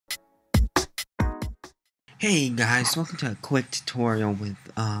Hey guys, welcome to a quick tutorial with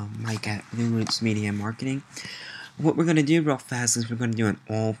Mike at Blue Roots Media Marketing. What we're going to do real fast is we're going to do an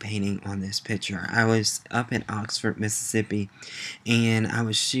oil painting on this picture. I was up in Oxford, Mississippi, and I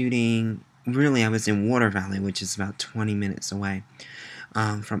was shooting, I was in Water Valley, which is about 20 minutes away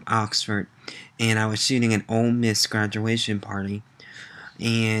from Oxford, and I was shooting an Ole Miss graduation party,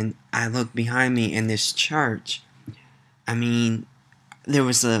 and I looked behind me in this church. There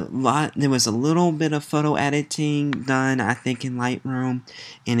was a little bit of photo editing done, I think, in Lightroom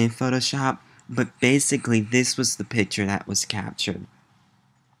and in Photoshop, but basically this was the picture that was captured.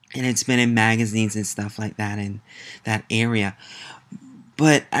 And it's been in magazines and stuff like that in that area.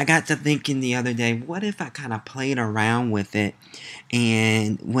 But I got to thinking the other day, what if I kind of played around with it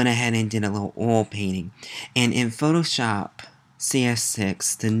and went ahead and did a little oil painting? And in Photoshop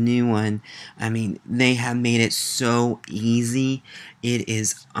CS6, the new one, they have made it so easy. It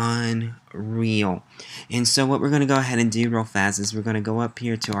is unreal. And so what we're going to go ahead and do real fast is we're going to go up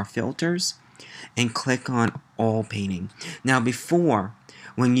here to our filters and click on oil painting. Now before,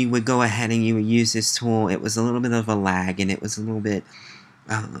 when you would go ahead and you would use this tool, it was a little bit of a lag, and it was a little bit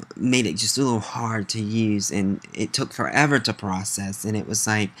made it just a little hard to use, and it took forever to process, and it was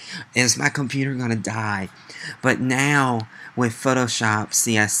like, is my computer gonna die? But now with Photoshop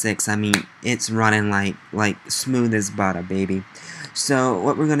CS6, it's running like smooth as butter, baby. So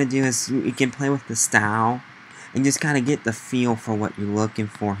what we're gonna do is we can play with the style and just kind of get the feel for what you're looking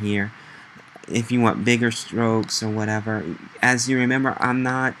for here. If you want bigger strokes or whatever. As you remember, I'm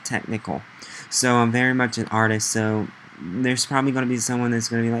not technical, so I'm very much an artist, so there's probably going to be someone that's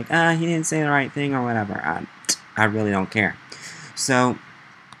going to be like, he didn't say the right thing or whatever. I really don't care. So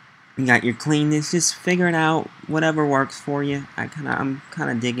you got your cleanness, just figure it out, whatever works for you. I'm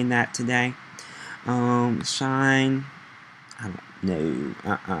kind of digging that today. Shine, I don't know.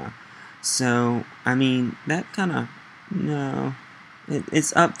 So that kind of, no,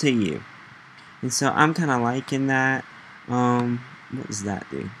 it's up to you. And so I'm kind of liking that. What does that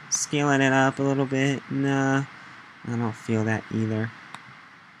do? Scaling it up a little bit? Nah, I don't feel that either.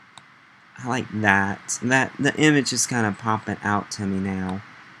 I like that. The image is kind of popping out to me now.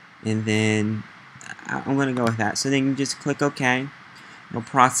 And then I'm going to go with that. So then you just click OK. It'll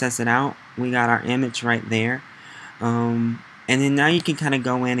process it out. We got our image right there. And then now you can kind of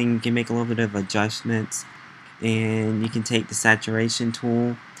go in and you can make a little bit of adjustments. And you can take the saturation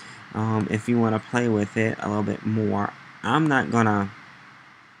tool if you want to play with it a little bit more. I'm not gonna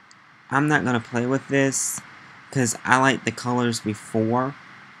play with this because I like the colors before.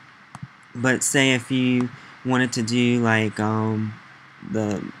 But say if you wanted to do like I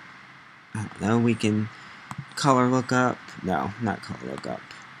don't know, we can color lookup. No, not color lookup.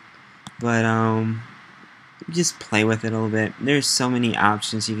 But just play with it a little bit. There's so many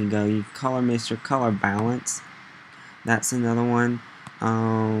options you can go. You color mixture, color balance. That's another one.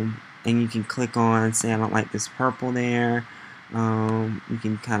 And you can click on, say I don't like this purple there. You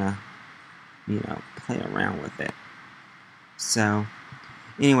can kind of, play around with it. So,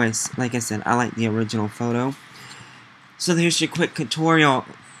 anyways, like I said, I like the original photo. So there's your quick beginner's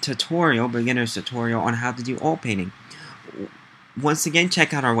tutorial on how to do oil painting. Once again,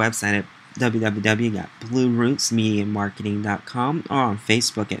 check out our website at www.bluerootsmediamarketing.com or on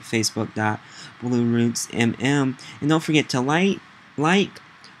Facebook at facebook.bluerootsmm. And don't forget to like,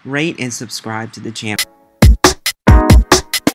 rate, and subscribe to the channel.